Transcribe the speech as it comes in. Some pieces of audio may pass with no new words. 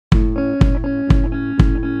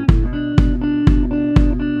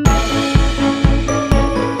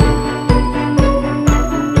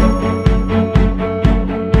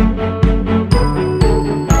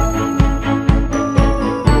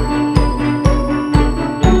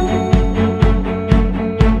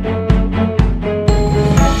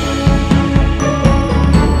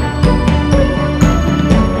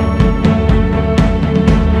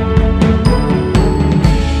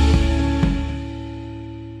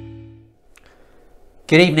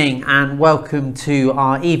Good evening and welcome to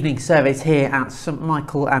our evening service here at St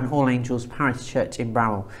Michael and All Angels Parish Church in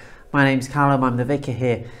Bramwell. My name's Callum, I'm the vicar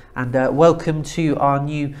here, and welcome to our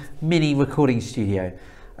new mini recording studio.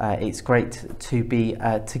 It's great to be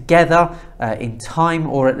together in time,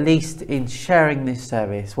 or at least in sharing this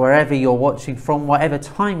service. Wherever you're watching from, whatever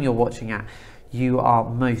time you're watching at, you are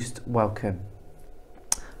most welcome.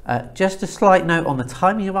 Just a slight note on the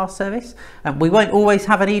timing of our service. We won't always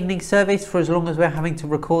have an evening service for as long as we're having to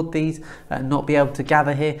record these and not be able to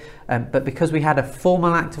gather here. But because we had a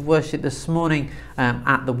formal act of worship this morning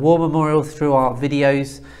at the War Memorial through our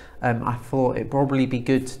videos, I thought it'd probably be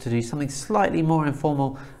good to do something slightly more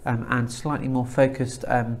informal and slightly more focused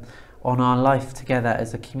on our life together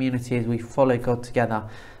as a community as we follow God together.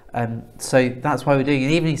 So that's why we're doing an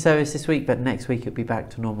evening service this week, but next week it'll be back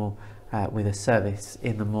to normal with a service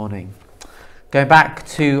in the morning. Going back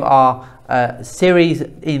to our series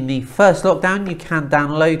in the first lockdown, you can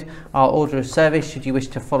download our order of service should you wish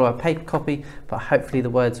to follow a paper copy, but hopefully the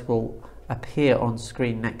words will appear on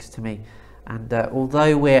screen next to me. And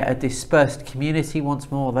although we're a dispersed community,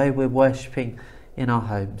 once more, although we're worshipping in our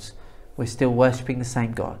homes, we're still worshipping the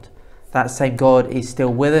same God. That same God is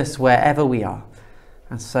still with us wherever we are.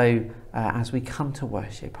 And so as we come to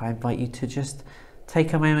worship, I invite you to just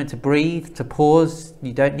take a moment to breathe, to pause.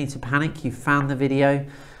 You don't need to panic. You found the video.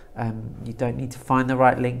 You don't need to find the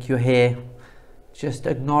right link. You're here. Just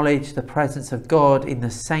acknowledge the presence of God in the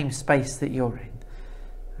same space that you're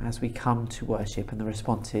in as we come to worship, and the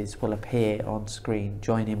responses will appear on screen.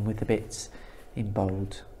 Join in with the bits in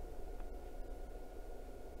bold.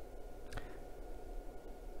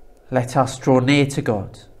 Let us draw near to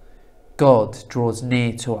God. God draws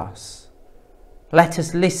near to us. Let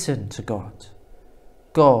us listen to God.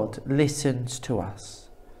 God listens to us.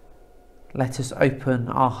 Let us open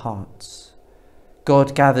our hearts.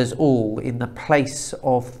 God gathers all in the place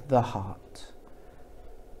of the heart.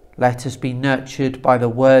 Let us be nurtured by the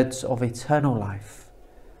words of eternal life.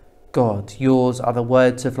 God, yours are the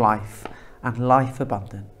words of life and life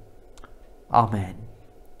abundant. Amen.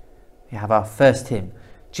 We have our first hymn,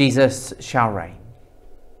 Jesus Shall Reign.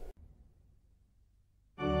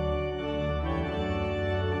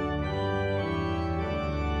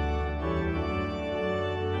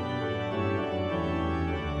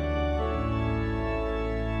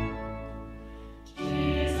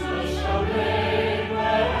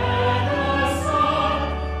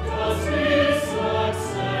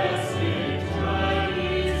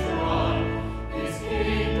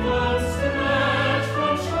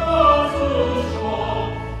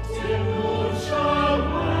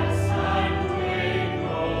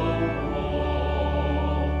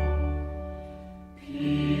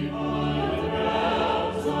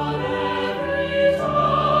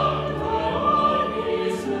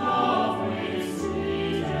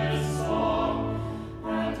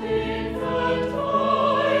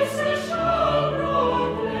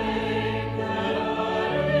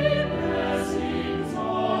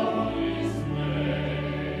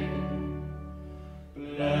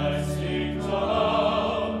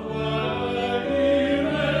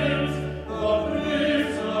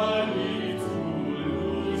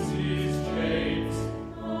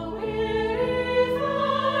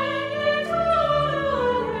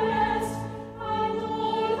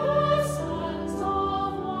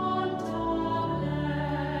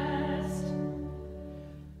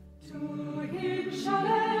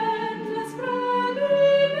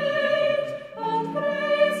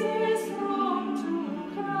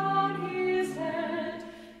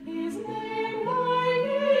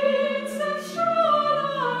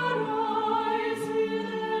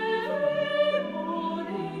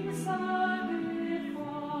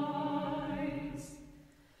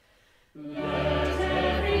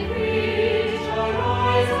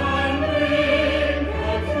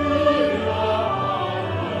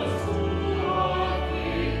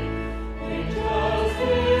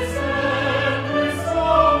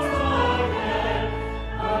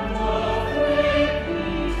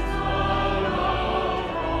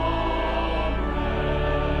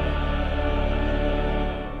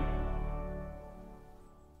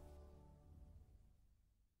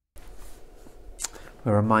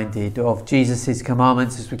 We're reminded of Jesus'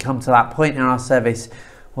 commandments as we come to that point in our service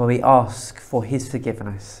where we ask for his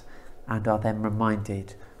forgiveness and are then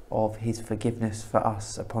reminded of his forgiveness for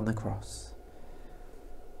us upon the cross.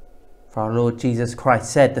 For our Lord Jesus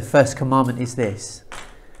Christ said, the first commandment is this: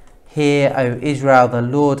 Hear, O Israel, the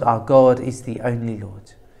Lord our God is the only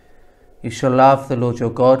Lord. You shall love the Lord your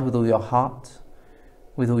God with all your heart,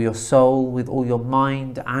 with all your soul, with all your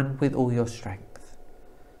mind, and with all your strength.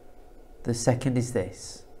 The second is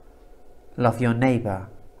this: love your neighbour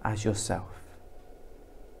as yourself.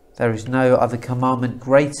 There is no other commandment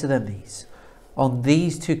greater than these. On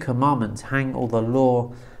these two commandments hang all the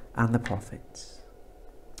law and the prophets.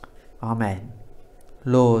 Amen.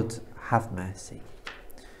 Lord, have mercy.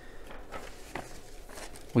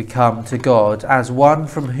 We come to God as one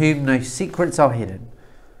from whom no secrets are hidden,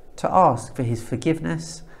 to ask for his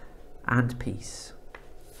forgiveness and peace.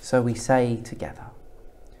 So we say together,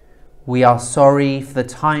 we are sorry for the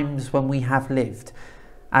times when we have lived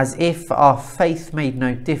as if our faith made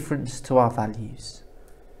no difference to our values,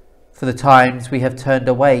 for the times we have turned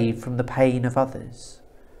away from the pain of others,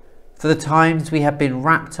 for the times we have been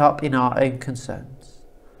wrapped up in our own concerns.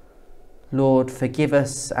 Lord, forgive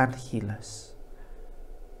us and heal us.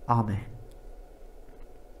 Amen.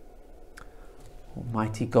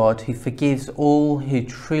 Almighty God, who forgives all who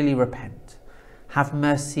truly repent, have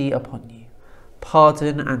mercy upon you,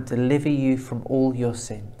 pardon and deliver you from all your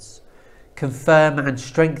sins, confirm and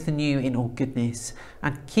strengthen you in all goodness,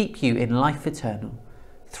 and keep you in life eternal,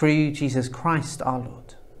 through Jesus Christ our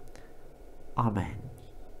Lord. Amen.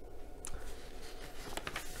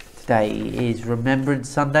 Today is Remembrance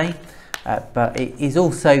Sunday, but it is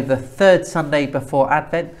also the third Sunday before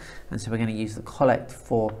Advent, and so we're going to use the collect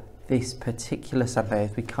for this particular Sunday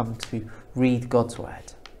as we come to read God's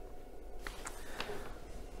Word.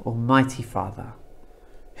 Almighty Father,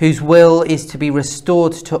 whose will is to be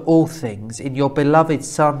restored to all things in your beloved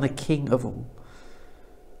Son, the King of all,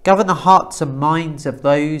 govern the hearts and minds of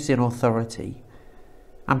those in authority,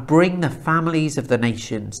 and bring the families of the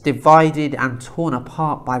nations, divided and torn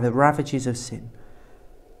apart by the ravages of sin,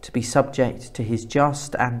 to be subject to his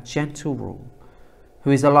just and gentle rule, who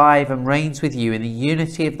is alive and reigns with you in the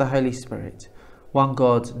unity of the Holy Spirit, one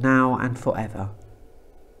God, now and forever.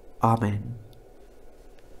 Amen.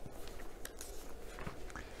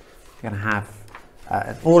 We're going to have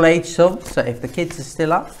an all-age song, so if the kids are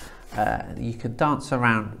still up, you can dance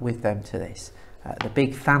around with them to this. The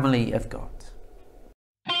Big Family of God.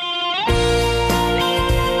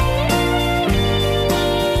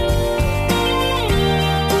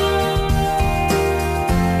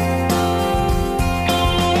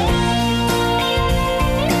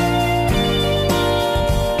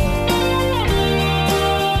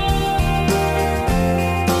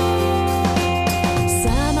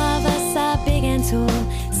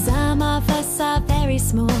 Some of us are very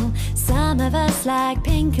small. Some of us like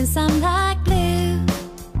pink and some like blue.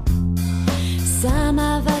 Some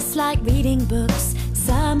of us like reading books.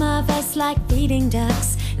 Some of us like feeding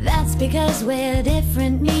ducks. That's because we're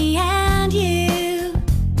different, me and you.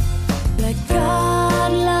 But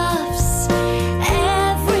God loves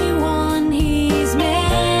everyone he's made.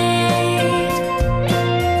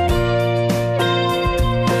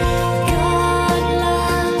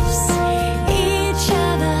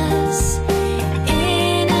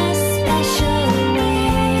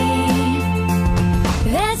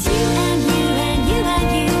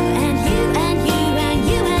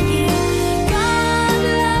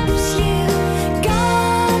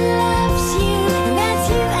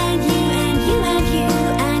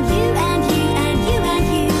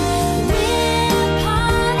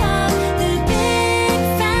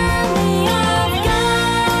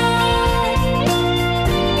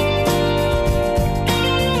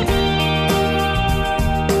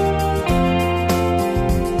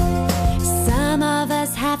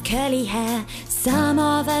 Curly hair, some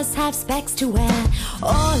of us have specs to wear.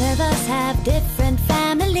 All of us have different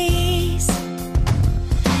families.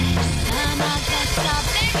 Some of us are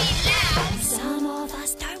very loud. Some of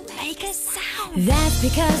us don't make a sound. That's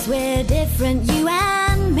because we're different, you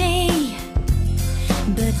and me.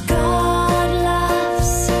 But God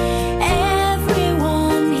loves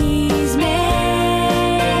everyone he's made.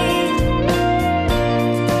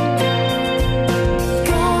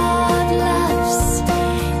 God loves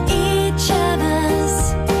each of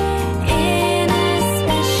us in a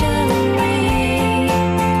special way.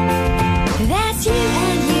 That's you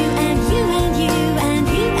and you and you and you and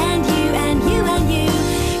you and you and you and you.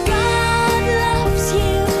 God loves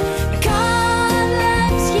you. God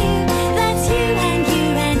loves you. That's you and you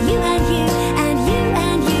and you and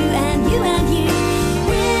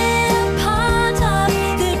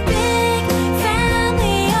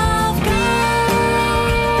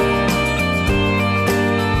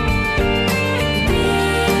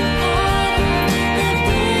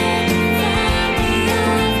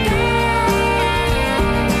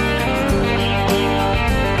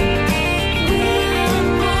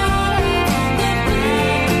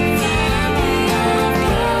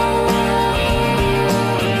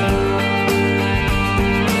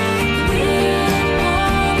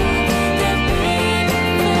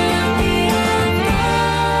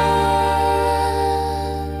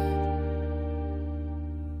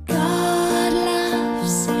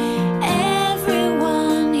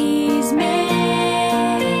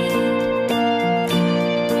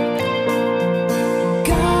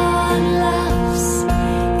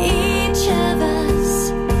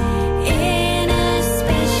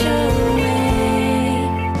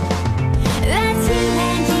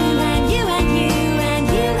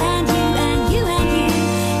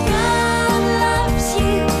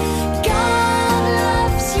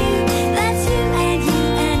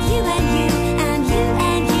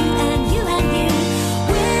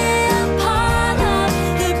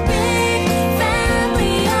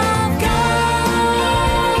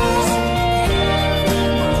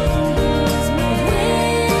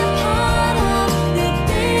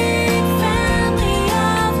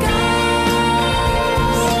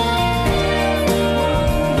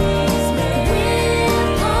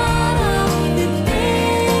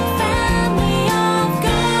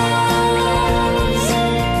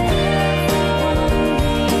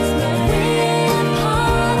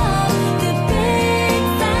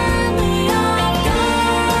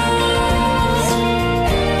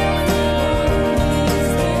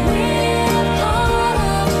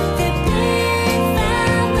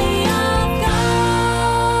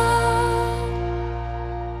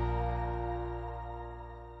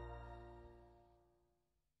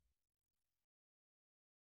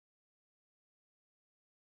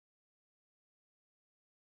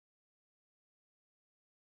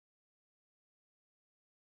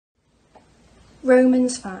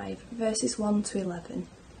Romans 5, verses 1 to 11.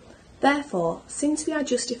 Therefore, since we are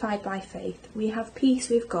justified by faith, we have peace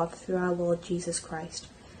with God through our Lord Jesus Christ,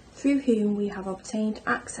 through whom we have obtained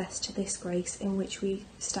access to this grace in which we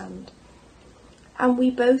stand. And we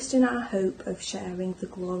boast in our hope of sharing the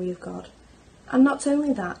glory of God. And not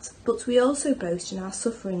only that, but we also boast in our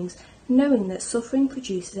sufferings, knowing that suffering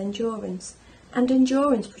produces endurance, and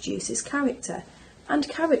endurance produces character, and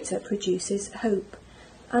character produces hope.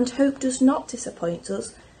 And hope does not disappoint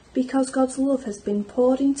us, because God's love has been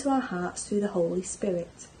poured into our hearts through the Holy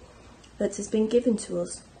Spirit that has been given to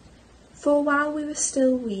us. For while we were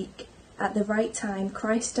still weak, at the right time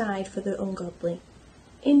Christ died for the ungodly.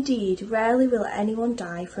 Indeed, rarely will anyone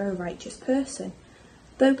die for a righteous person,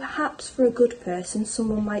 though perhaps for a good person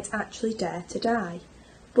someone might actually dare to die.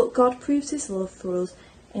 But God proves his love for us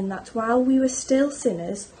in that while we were still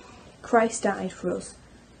sinners, Christ died for us.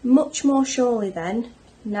 Much more surely then,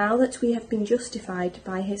 now that we have been justified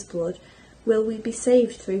by his blood, will we be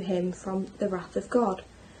saved through him from the wrath of God.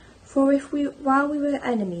 For if while we were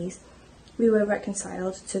enemies, we were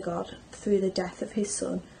reconciled to God through the death of his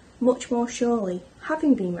Son, much more surely,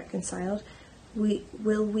 having been reconciled, we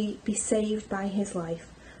be saved by his life.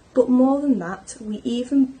 But more than that, we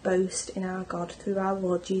even boast in our God through our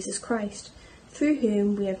Lord Jesus Christ, through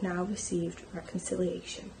whom we have now received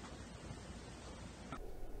reconciliation.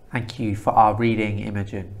 Thank you for our reading,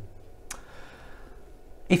 Imogen.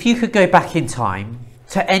 If you could go back in time,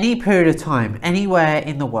 to any period of time, anywhere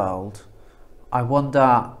in the world, I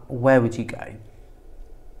wonder, where would you go?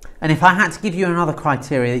 And if I had to give you another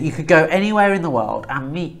criteria, that you could go anywhere in the world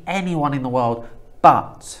and meet anyone in the world,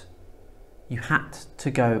 but you had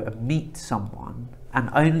to go and meet someone, and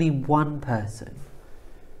only one person,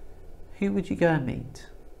 who would you go and meet?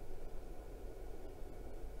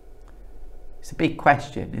 It's a big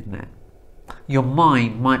question, isn't it? Your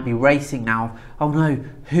mind might be racing now. Oh no,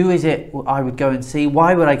 who is it I would go and see?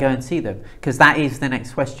 Why would I go and see them? Because that is the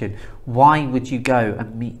next question. Why would you go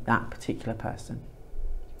and meet that particular person?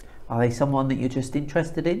 Are they someone that you're just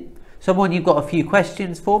interested in? Someone you've got a few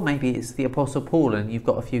questions for? Maybe it's the Apostle Paul and you've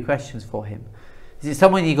got a few questions for him. Is it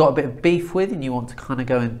someone you've got a bit of beef with and you want to kind of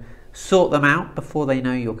go and sort them out before they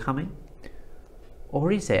know you're coming?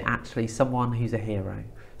 Or is it actually someone who's a hero?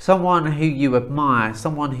 Someone who you admire,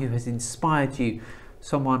 someone who has inspired you,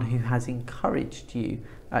 someone who has encouraged you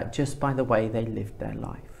just by the way they lived their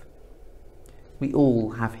life. We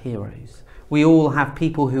all have heroes. We all have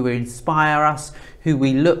people who inspire us, who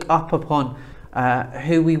we look up upon,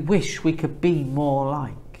 who we wish we could be more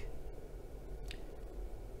like.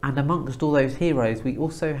 And amongst all those heroes, we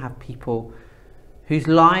also have people whose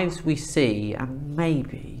lives we see, and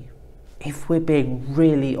maybe, if we're being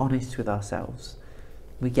really honest with ourselves,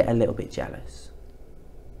 we get a little bit jealous.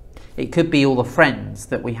 It could be all the friends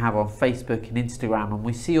that we have on Facebook and Instagram, and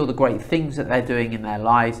we see all the great things that they're doing in their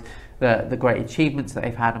lives, the great achievements that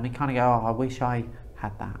they've had, and we kind of go, oh, I wish I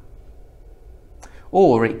had that.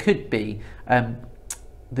 Or it could be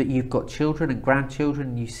that you've got children and grandchildren,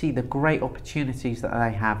 and you see the great opportunities that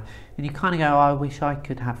they have, and you kind of go, oh, I wish I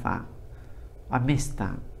could have that. I missed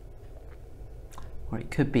that. Or it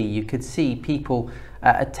could be you could see people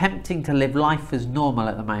attempting to live life as normal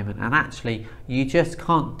at the moment, and actually you just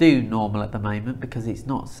can't do normal at the moment because it's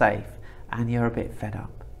not safe and you're a bit fed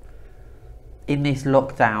up. In this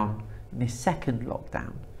lockdown, in this second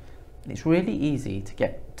lockdown, it's really easy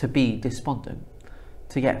to be despondent,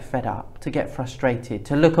 to get fed up, to get frustrated,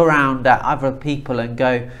 to look around at other people and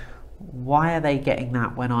go, why are they getting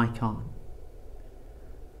that when I can't?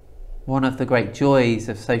 One of the great joys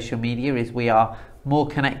of social media is we are more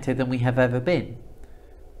connected than we have ever been.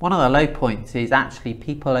 One of the low points is actually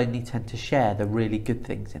people only tend to share the really good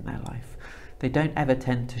things in their life. They don't ever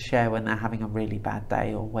tend to share when they're having a really bad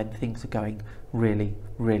day or when things are going really,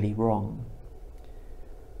 really wrong.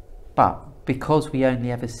 But because we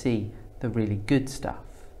only ever see the really good stuff,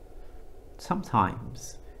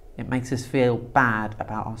 sometimes it makes us feel bad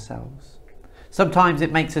about ourselves. Sometimes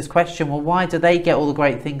it makes us question, well, why do they get all the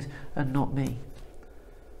great things and not me?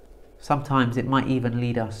 Sometimes it might even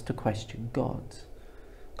lead us to question God.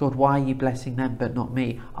 God, why are you blessing them but not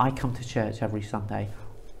me? I come to church every Sunday,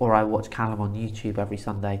 or I watch Callum on YouTube every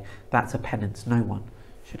Sunday. That's a penance no one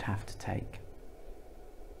should have to take.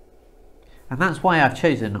 And that's why I've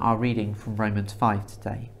chosen our reading from Romans 5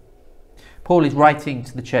 today. Paul is writing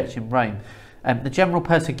to the church in Rome. The general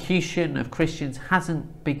persecution of Christians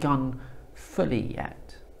hasn't begun fully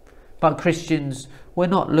yet, but Christians were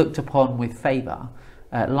not looked upon with favour.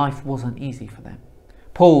 Life wasn't easy for them.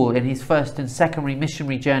 Paul, in his first and secondary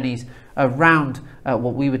missionary journeys around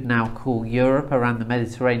what we would now call Europe, around the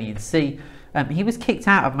Mediterranean Sea, He was kicked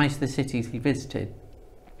out of most of the cities he visited.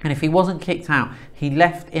 And if he wasn't kicked out, he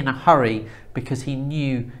left in a hurry because he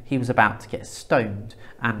knew he was about to get stoned.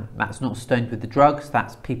 And that's not stoned with the drugs,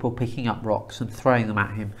 that's people picking up rocks and throwing them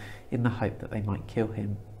at him in the hope that they might kill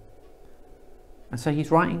him. And so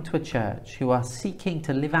he's writing to a church who are seeking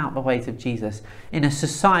to live out the ways of Jesus in a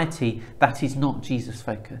society that is not Jesus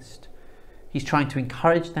focused. He's trying to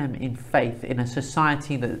encourage them in faith in a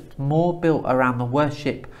society that's more built around the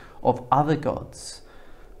worship of other gods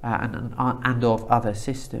and of other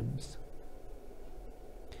systems.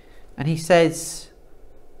 And he says,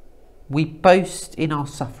 we boast in our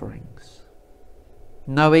sufferings,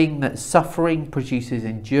 knowing that suffering produces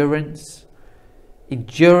endurance,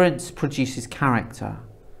 endurance produces character,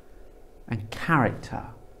 and character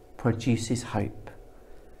produces hope,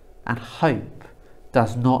 and hope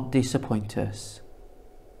does not disappoint us.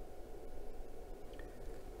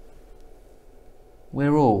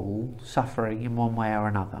 We're all suffering in one way or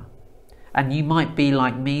another. And you might be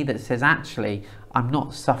like me that says, actually, I'm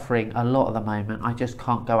not suffering a lot at the moment. I just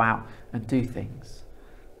can't go out and do things.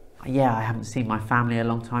 Yeah, I haven't seen my family a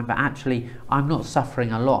long time, but actually I'm not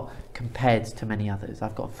suffering a lot compared to many others.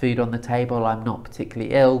 I've got food on the table, I'm not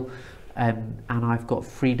particularly ill, and I've got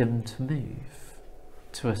freedom to move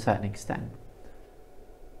to a certain extent.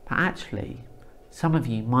 But actually, some of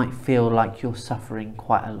you might feel like you're suffering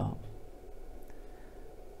quite a lot.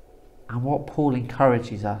 And what Paul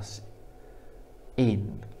encourages us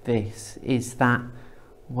in this is that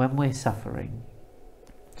when we're suffering,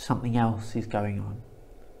 something else is going on.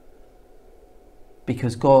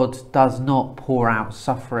 Because God does not pour out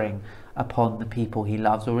suffering upon the people he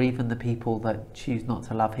loves, or even the people that choose not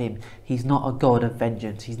to love him. He's not a God of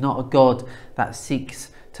vengeance. He's not a God that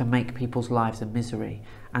seeks to make people's lives a misery.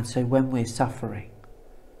 And so when we're suffering,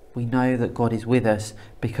 we know that God is with us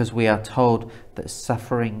because we are told that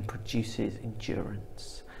suffering produces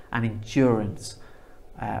endurance. And endurance,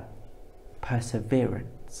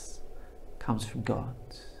 perseverance, comes from God.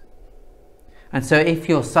 And so if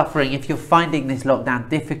you're suffering, if you're finding this lockdown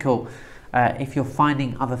difficult, if you're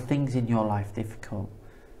finding other things in your life difficult,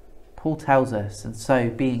 Paul tells us, and so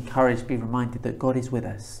be encouraged, be reminded that God is with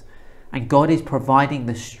us. And God is providing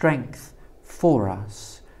the strength for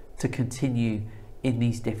us to continue in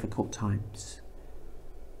these difficult times.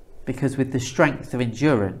 Because with the strength of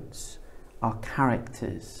endurance, our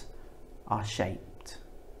characters are shaped.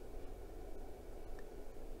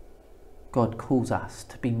 God calls us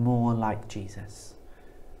to be more like Jesus.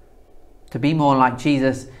 To be more like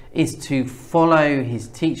Jesus is to follow his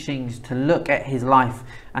teachings, to look at his life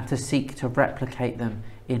and to seek to replicate them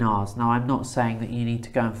in ours. Now, I'm not saying that you need to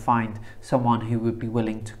go and find someone who would be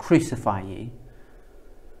willing to crucify you.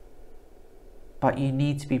 But you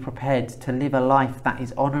need to be prepared to live a life that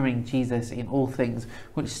is honouring Jesus in all things,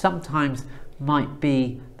 which sometimes might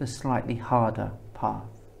be the slightly harder path.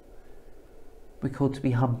 We're called to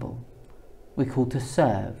be humble. We're called to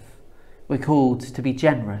serve. We're called to be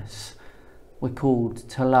generous. We're called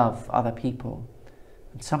to love other people.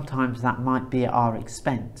 And sometimes that might be at our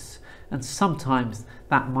expense. And sometimes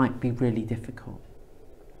that might be really difficult.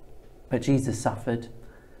 But Jesus suffered.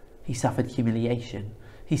 He suffered humiliation.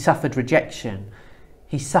 He suffered rejection.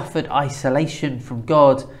 He suffered isolation from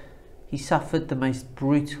God. He suffered the most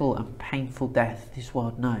brutal and painful death this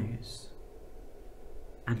world knows.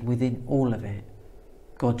 And within all of it,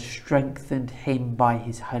 God strengthened him by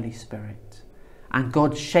his Holy Spirit. And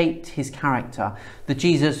God shaped his character. The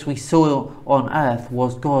Jesus we saw on earth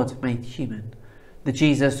was God made human. The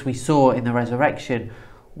Jesus we saw in the resurrection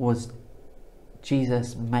was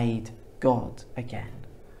Jesus made God again.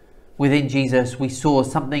 Within Jesus, we saw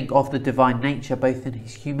something of the divine nature, both in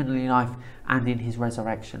his human life and in his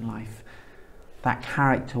resurrection life. That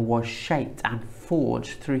character was shaped and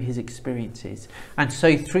forged through his experiences. And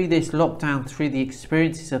so through this lockdown, through the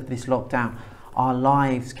experiences of this lockdown, our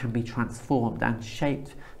lives can be transformed and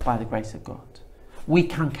shaped by the grace of God. We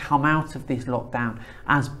can come out of this lockdown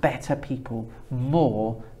as better people,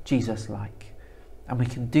 more Jesus-like. And we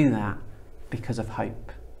can do that because of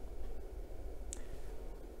hope.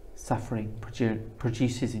 Suffering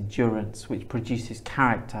produces endurance, which produces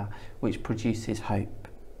character, which produces hope.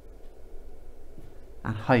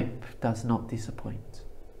 And hope does not disappoint.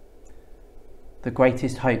 The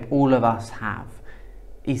greatest hope all of us have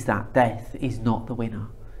is that death is not the winner.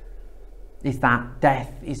 Is that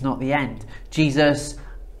death is not the end. Jesus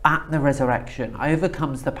at the resurrection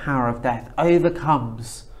overcomes the power of death,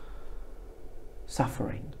 overcomes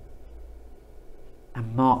suffering,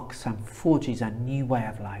 and marks and forges a new way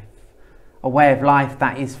of life. A way of life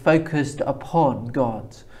that is focused upon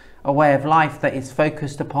God. a way of life that is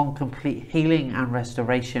focused upon complete healing and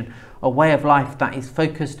restoration, a way of life that is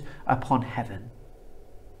focused upon heaven,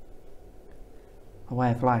 a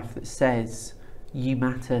way of life that says, you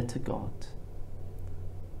matter to God.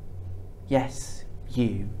 Yes,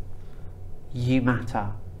 you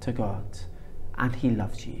matter to God, and he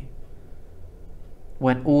loves you.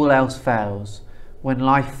 When all else fails, when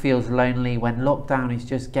life feels lonely, when lockdown is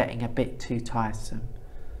just getting a bit too tiresome,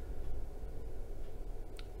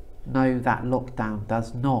 know that lockdown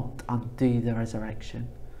does not undo the resurrection.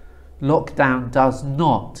 Lockdown does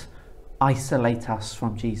not isolate us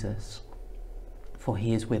from Jesus, for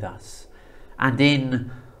he is with us. And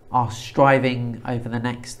in our striving over the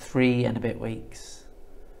next 3 and a bit weeks,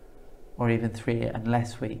 or even 3 and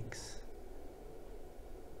less weeks,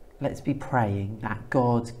 let's be praying that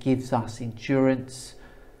God gives us endurance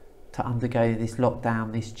to undergo this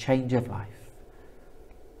lockdown, this change of life.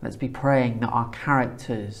 Let's be praying that our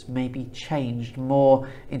characters may be changed more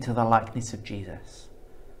into the likeness of Jesus.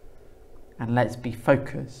 And let's be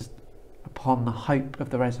focused upon the hope of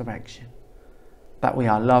the resurrection, that we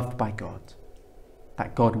are loved by God,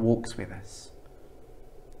 that God walks with us,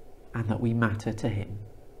 and that we matter to him.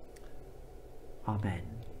 Amen.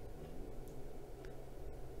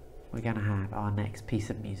 We're going to have our next piece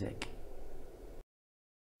of music.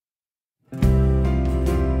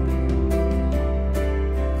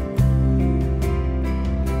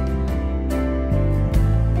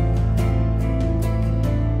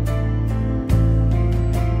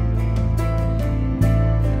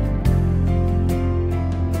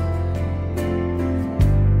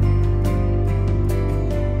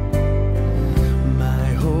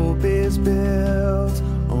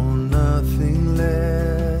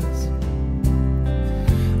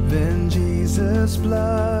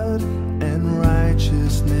 Blood and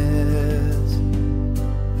righteousness.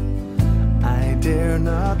 I dare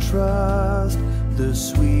not trust the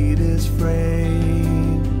sweetest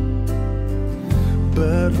frame,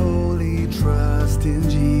 but wholly trust in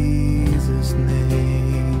Jesus'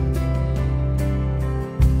 name.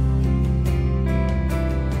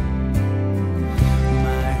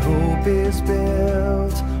 My hope is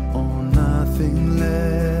built on nothing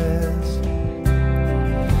less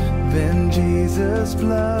than Jesus'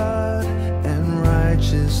 blood and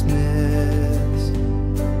righteousness.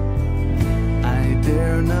 I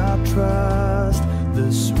dare not trust the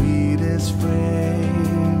sweetest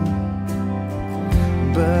frame,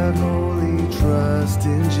 but wholly trust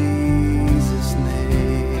in Jesus'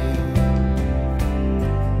 name.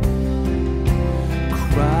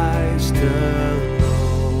 Christ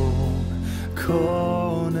alone,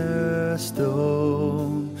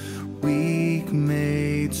 cornerstone, weak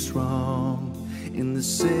made strong in the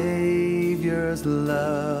Savior's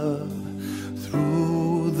love.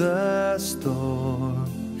 Through the storm,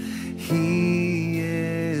 he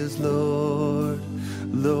is Lord,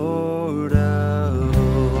 Lord of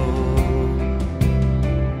all.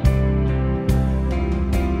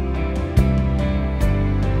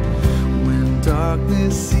 When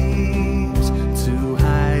darkness seems to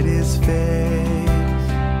hide his face,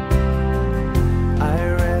 I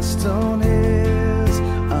rest on his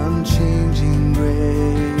unchanging grace.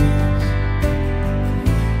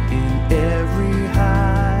 In every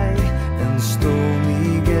high and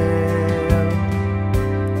stormy gale,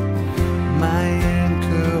 my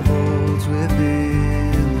anchor holds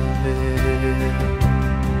within the veil.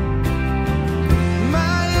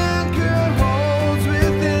 My anchor holds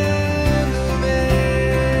within the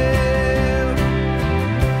veil.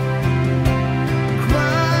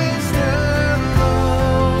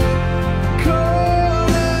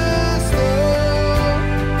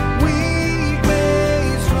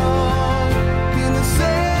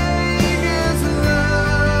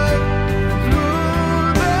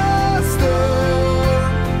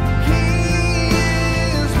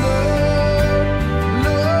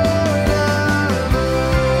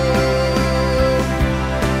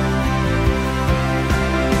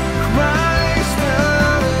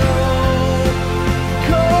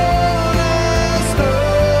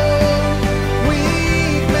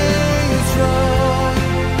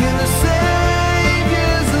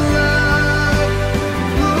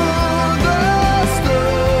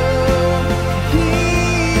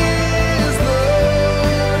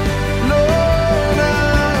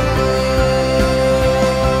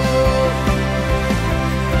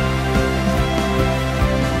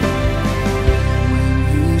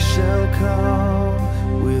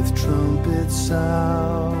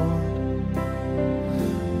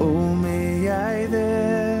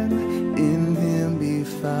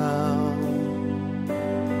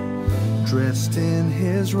 dressed in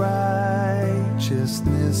his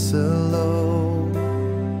righteousness alone,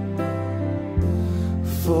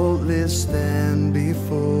 faultless stand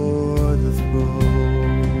before the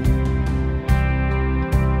throne.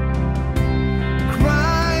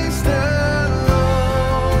 Christ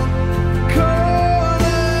alone,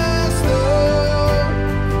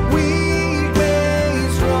 cornerstone, weak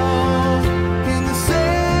made strong in the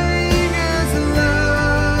Savior's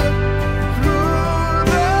love. Through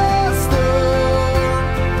the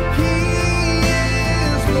storm, He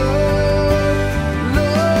is Lord,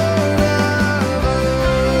 Lord of all.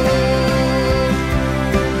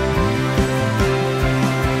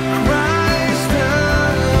 Christ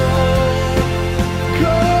alone,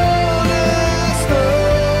 cornerstone,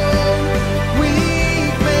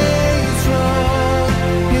 weak made strong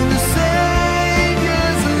in the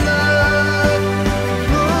Savior's love.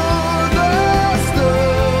 Through the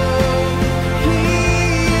storm, He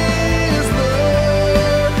is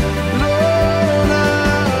Lord, Lord of all.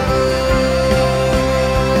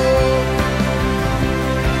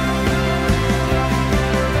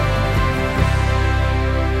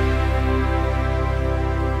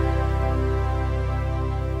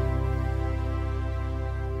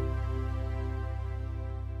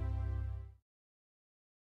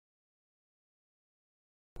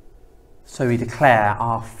 So we declare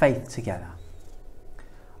our faith together.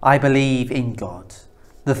 I believe in God,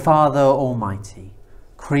 the Father Almighty,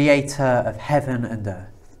 creator of heaven and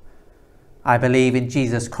earth. I believe in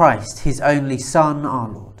Jesus Christ, his only Son, our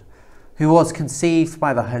Lord, who was conceived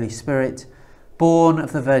by the Holy Spirit, born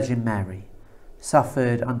of the Virgin Mary,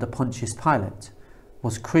 suffered under Pontius Pilate,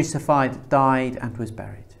 was crucified, died, and was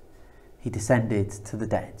buried. He descended to the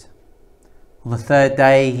dead. On the third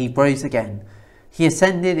day he rose again. He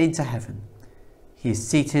ascended into heaven. He is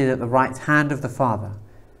seated at the right hand of the Father,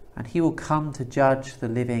 and he will come to judge the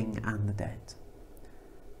living and the dead.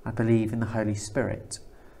 I believe in the Holy Spirit,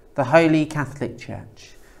 the Holy Catholic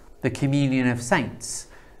Church, the communion of saints,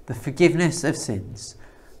 the forgiveness of sins,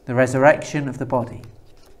 the resurrection of the body,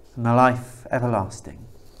 and the life everlasting.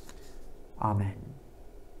 Amen.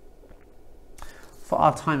 For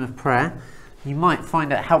our time of prayer, you might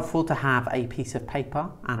find it helpful to have a piece of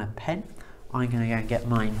paper and a pen. I'm going to go and get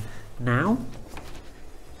mine now.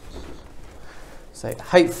 So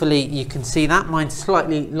hopefully you can see that. Mine's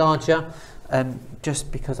slightly larger,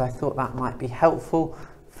 just because I thought that might be helpful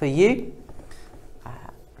for you.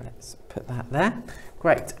 Let's put that there.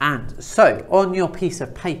 Great. And so on your piece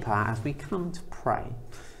of paper, as we come to pray,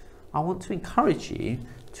 I want to encourage you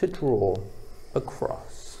to draw a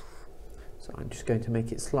cross. So I'm just going to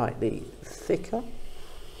make it slightly thicker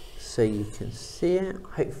so you can see it,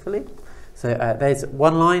 hopefully. So there's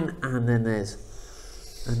one line, and then there's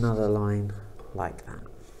another line like that.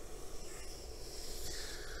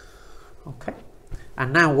 Okay.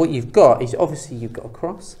 And now what you've got is, obviously you've got a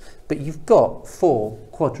cross, but you've got 4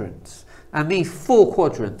 quadrants. And these 4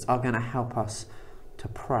 quadrants are going to help us to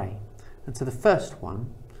pray. And so the first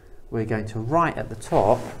one, we're going to write at the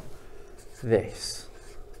top this.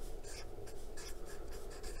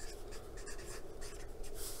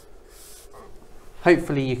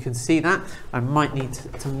 Hopefully you can see that. I might need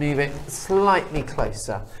to move it slightly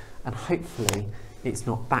closer, and hopefully it's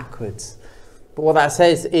not backwards. But what that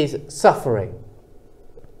says is suffering.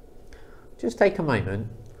 Just take a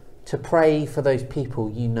moment to pray for those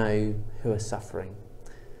people you know who are suffering.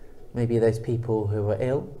 Maybe those people who are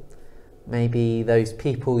ill. Maybe those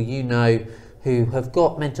people you know who have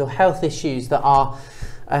got mental health issues that are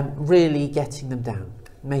really getting them down.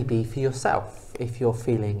 Maybe for yourself if you're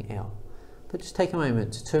feeling ill. But just take a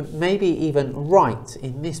moment to maybe even write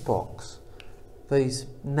in this box those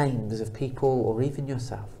names of people, or even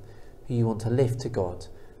yourself, who you want to lift to God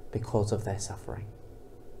because of their suffering.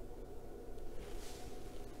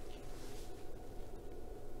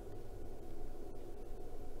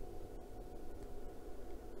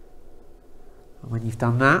 And when you've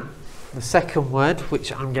done that, the second word,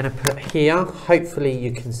 which I'm going to put here, hopefully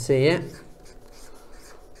you can see it.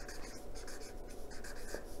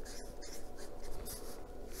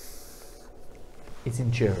 Is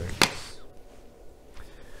endurance.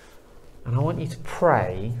 And I want you to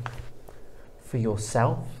pray for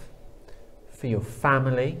yourself, for your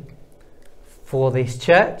family, for this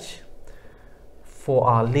church, for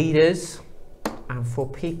our leaders, and for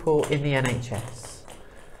people in the NHS,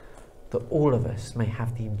 that all of us may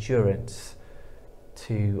have the endurance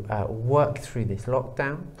to work through this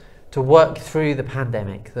lockdown, to work through the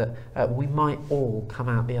pandemic, that we might all come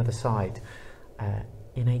out the other side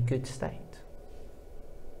in a good state.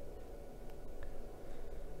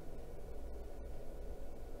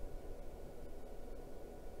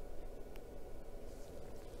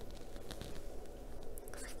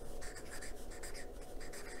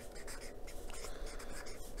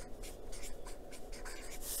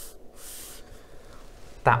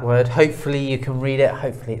 that word. Hopefully you can read it.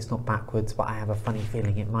 Hopefully it's not backwards, but I have a funny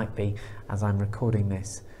feeling it might be as I'm recording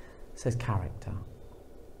this. It says character.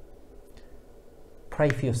 Pray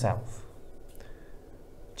for yourself.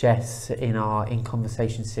 Jess, in our In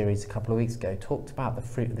Conversation series a couple of weeks ago, talked about the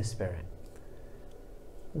fruit of the Spirit.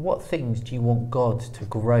 What things do you want God to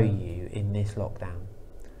grow you in this lockdown?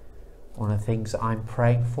 One of the things I'm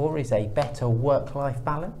praying for is a better work-life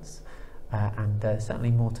balance and certainly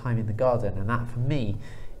more time in the garden. And that for me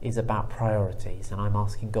is about priorities. And I'm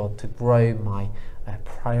asking God to grow my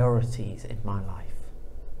priorities in my life.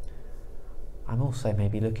 I'm also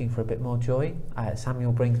maybe looking for a bit more joy.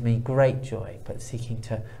 Samuel brings me great joy, but seeking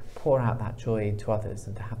to pour out that joy into others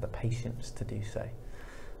and to have the patience to do so.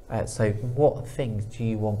 So what things do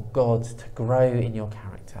you want God to grow in your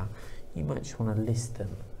character? You might just want to list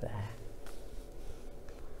them there.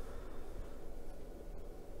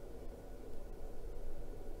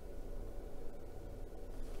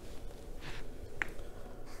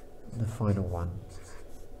 The final one.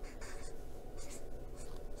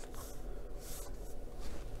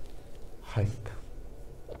 Hope.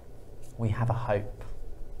 We have a hope.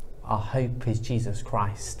 Our hope is Jesus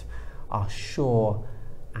Christ, our sure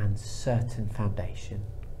and certain foundation.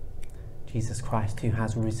 Jesus Christ, who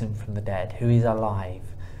has risen from the dead, who is alive,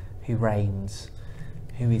 who reigns,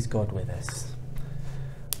 who is God with us.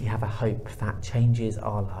 We have a hope that changes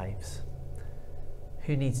our lives.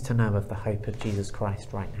 Who needs to know of the hope of Jesus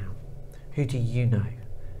Christ right now? Who do you know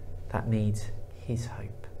that needs his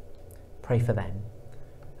hope? Pray for them.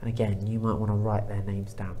 And again, you might want to write their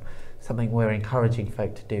names down. Something we're encouraging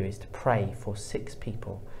folk to do is to pray for 6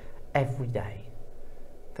 people every day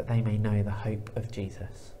that they may know the hope of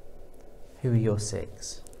Jesus. Who are your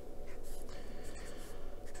 6?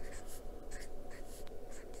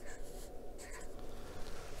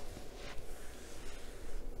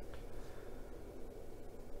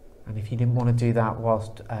 And if you didn't want to do that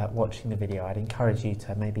whilst watching the video, I'd encourage you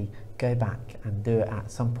to maybe go back and do it at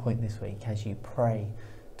some point this week as you pray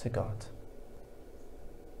to God.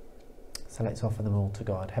 So let's offer them all to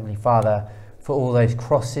God. Heavenly Father, for all those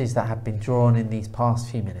crosses that have been drawn in these past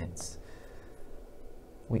few minutes,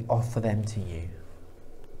 we offer them to you.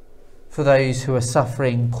 For those who are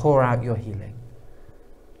suffering, pour out your healing.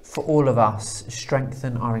 For all of us,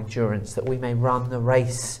 strengthen our endurance that we may run the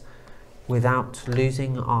race without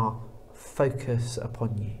losing our focus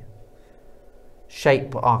upon you.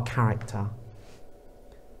 Shape our character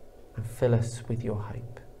and fill us with your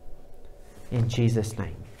hope. In Jesus'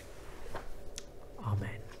 name, amen.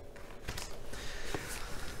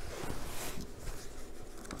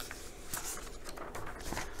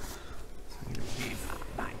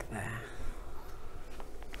 Back there.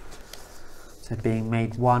 So being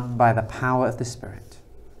made one by the power of the Spirit,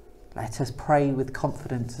 let us pray with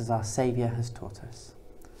confidence as our Saviour has taught us.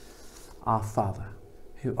 Our Father,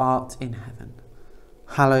 who art in heaven,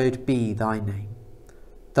 hallowed be thy name.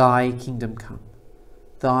 Thy kingdom come,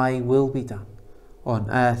 thy will be done, on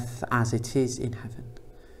earth as it is in heaven.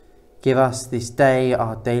 Give us this day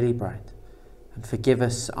our daily bread, and forgive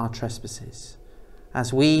us our trespasses,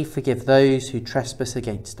 as we forgive those who trespass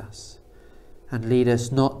against us. And lead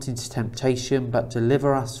us not into temptation, but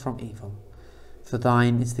deliver us from evil. For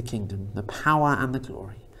thine is the kingdom, the power and the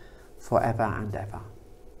glory, for ever and ever.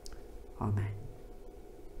 Amen.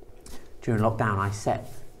 During lockdown, I set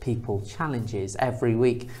people challenges every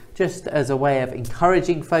week, just as a way of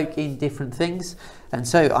encouraging folk in different things. And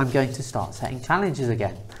so I'm going to start setting challenges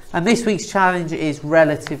again. And this week's challenge is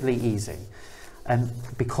relatively easy.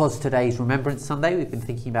 Because today's Remembrance Sunday, we've been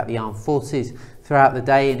thinking about the armed forces throughout the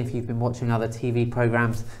day, and if you've been watching other TV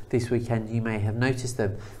programmes this weekend, you may have noticed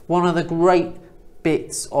them. One of the great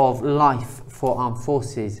bits of life for armed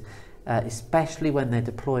forces, especially when they're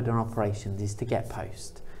deployed on operations, is to get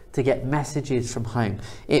post, to get messages from home.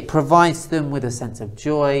 It provides them with a sense of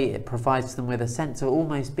joy, it provides them with a sense of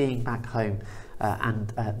almost being back home, and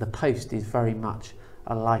the post is very much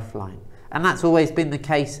a lifeline. And that's always been the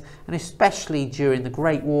case, and especially during the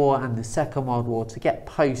Great War and the Second World War, to get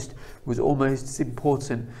post was almost as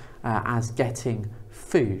important as getting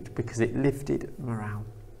food, because it lifted morale.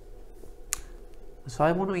 So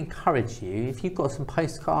I want to encourage you, if you've got some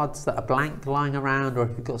postcards that are blank lying around, or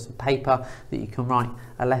if you've got some paper that you can write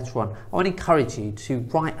a letter on, I want to encourage you to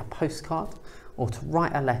write a postcard or to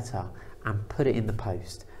write a letter and put it in the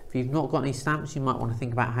post. If you've not got any stamps, you might want to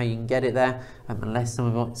think about how you can get it there, unless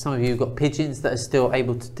some of you have got pigeons that are still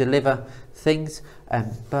able to deliver things.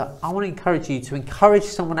 But I want to encourage you to encourage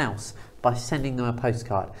someone else by sending them a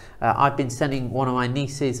postcard. I've been sending one of my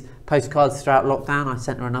nieces postcards throughout lockdown. I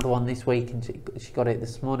sent her another one this week and she got it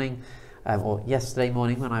this morning. or yesterday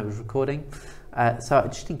morning when I was recording. So I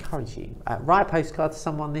just encourage you, write a postcard to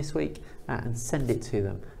someone this week and send it to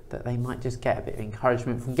them, that they might just get a bit of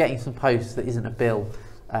encouragement from getting some post that isn't a bill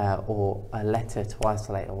or a letter to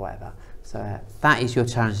isolate or whatever. So that is your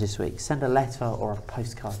challenge this week. Send a letter or a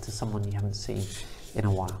postcard to someone you haven't seen in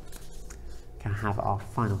a while. Can have our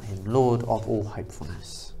final hymn, Lord of all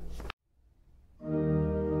hopefulness.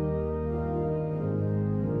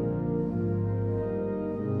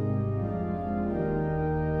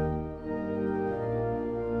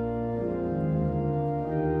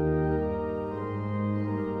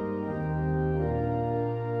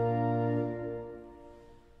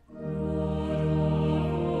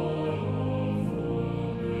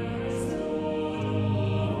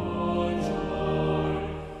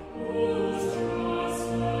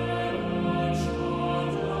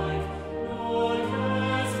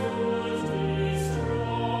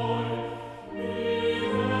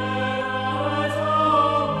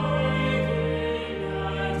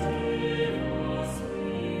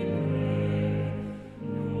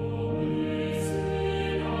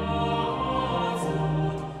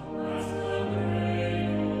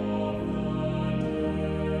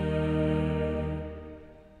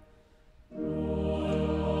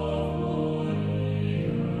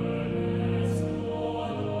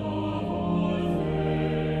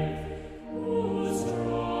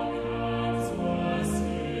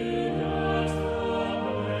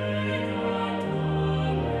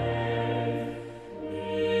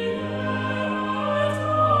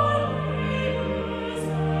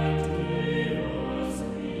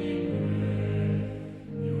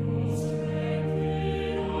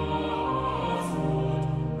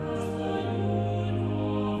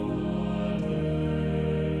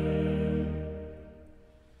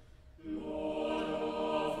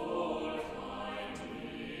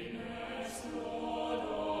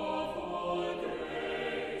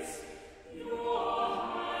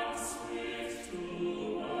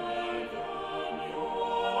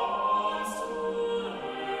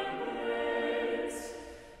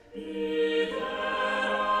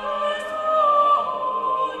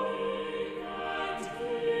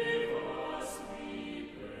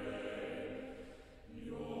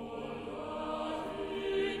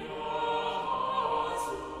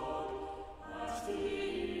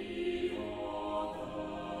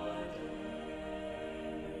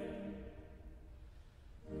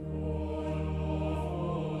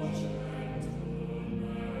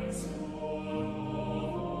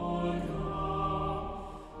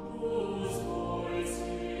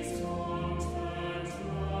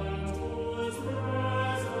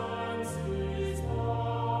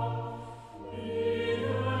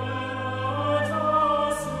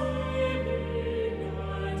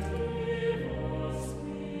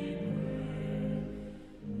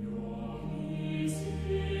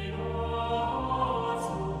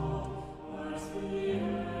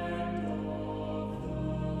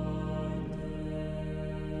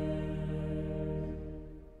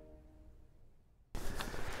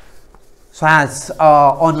 So as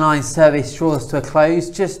our online service draws to a close,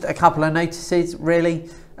 just a couple of notices really.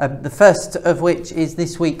 The first of which is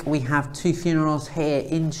this week we have two funerals here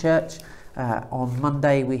in church. On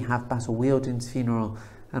Monday we have Basil Wheeldon's funeral,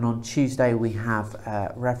 and on Tuesday we have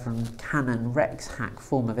Reverend Canon Rex Hack,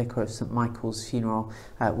 former vicar of St Michael's funeral,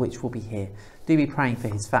 which will be here. Do be praying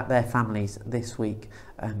for their families this week.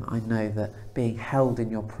 I know that being held in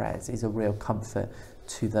your prayers is a real comfort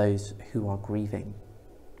to those who are grieving.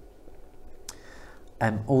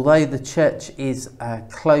 Although the church is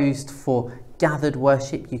closed for gathered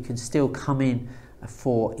worship, you can still come in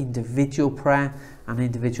for individual prayer, and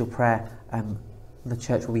individual prayer, the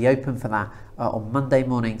church will be open for that on Monday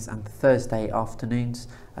mornings and Thursday afternoons.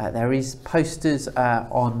 There is posters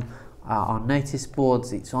on our notice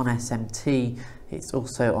boards, it's on SMT, it's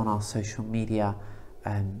also on our social media,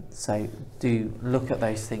 so do look at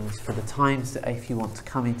those things for the times that if you want to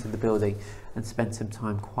come into the building and spend some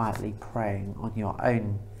time quietly praying on your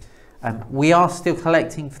own. We are still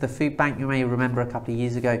collecting for the food bank. You may remember a couple of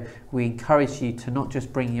years ago we encouraged you to not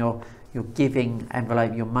just bring your giving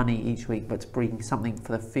envelope, your money each week, but to bring something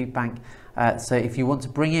for the food bank. So if you want to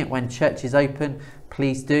bring it when church is open,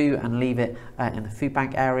 please do, and leave it in the food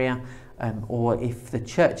bank area. Or if the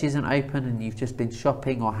church isn't open and you've just been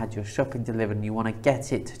shopping or had your shopping delivered and you want to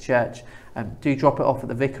get it to church, do drop it off at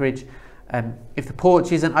the vicarage. If the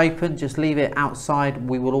porch isn't open, just leave it outside.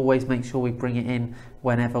 We will always make sure we bring it in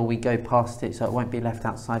whenever we go past it, so it won't be left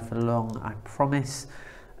outside for long, I promise.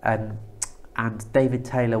 And David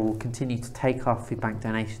Taylor will continue to take our food bank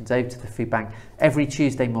donations over to the food bank every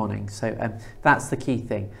Tuesday morning. So that's the key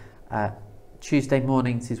thing. Tuesday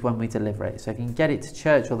mornings is when we deliver it. So if you can get it to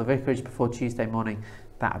church or the vicarage before Tuesday morning,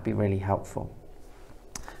 that would be really helpful.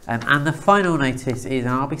 And the final notice is, and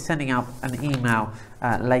I'll be sending out an email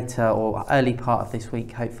later or early part of this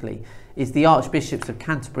week, hopefully, is the Archbishops of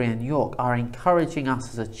Canterbury and York are encouraging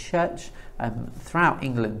us as a church throughout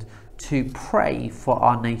England to pray for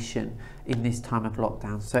our nation in this time of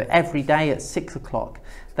lockdown. So every day at 6 o'clock,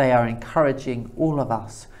 they are encouraging all of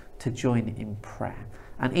us to join in prayer.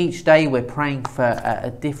 And each day we're praying for a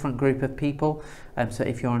different group of people. So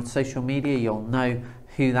if you're on social media, you'll know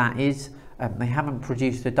who that is. They haven't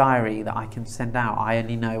produced a diary that I can send out. I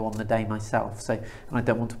only know on the day myself. So I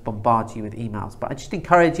don't want to bombard you with emails. But I just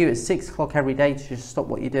encourage you at 6 o'clock every day to just stop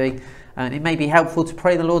what you're doing. And it may be helpful to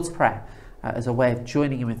pray the Lord's Prayer as a way of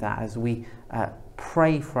joining in with that as we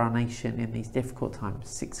pray for our nation in these difficult times,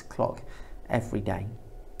 6 o'clock every day.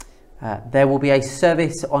 There will be a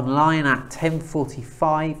service online at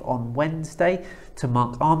 10:45 on Wednesday to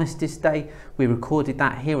mark Armistice Day. We recorded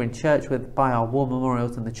that here in church by our war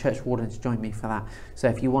memorials, and the church wardens joined me for that. So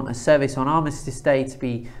if you want a service on Armistice Day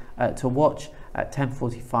to watch at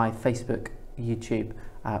 10:45, Facebook, YouTube,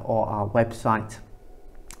 or our website.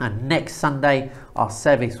 And next Sunday, our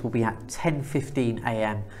service will be at 10:15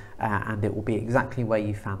 a.m. And it will be exactly where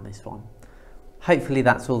you found this one. Hopefully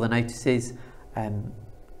that's all the notices.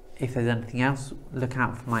 If there's anything else, look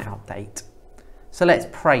out for my update. So let's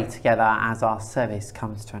pray together as our service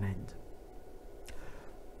comes to an end.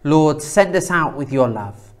 Lord, send us out with your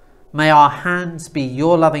love. May our hands be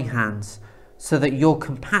your loving hands, so that your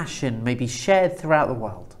compassion may be shared throughout the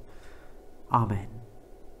world. Amen.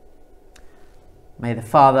 May the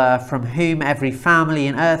Father, from whom every family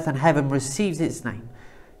in earth and heaven receives its name,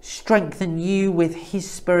 strengthen you with his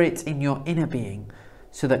Spirit in your inner being,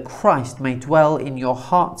 so that Christ may dwell in your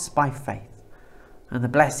hearts by faith. And the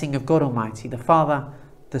blessing of God Almighty, the Father,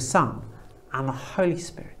 the Son, and the Holy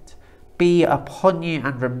Spirit be upon you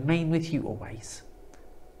and remain with you always.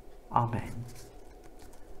 Amen.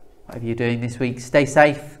 Whatever you're doing this week, stay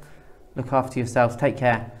safe, look after yourselves, take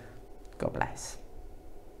care. God bless.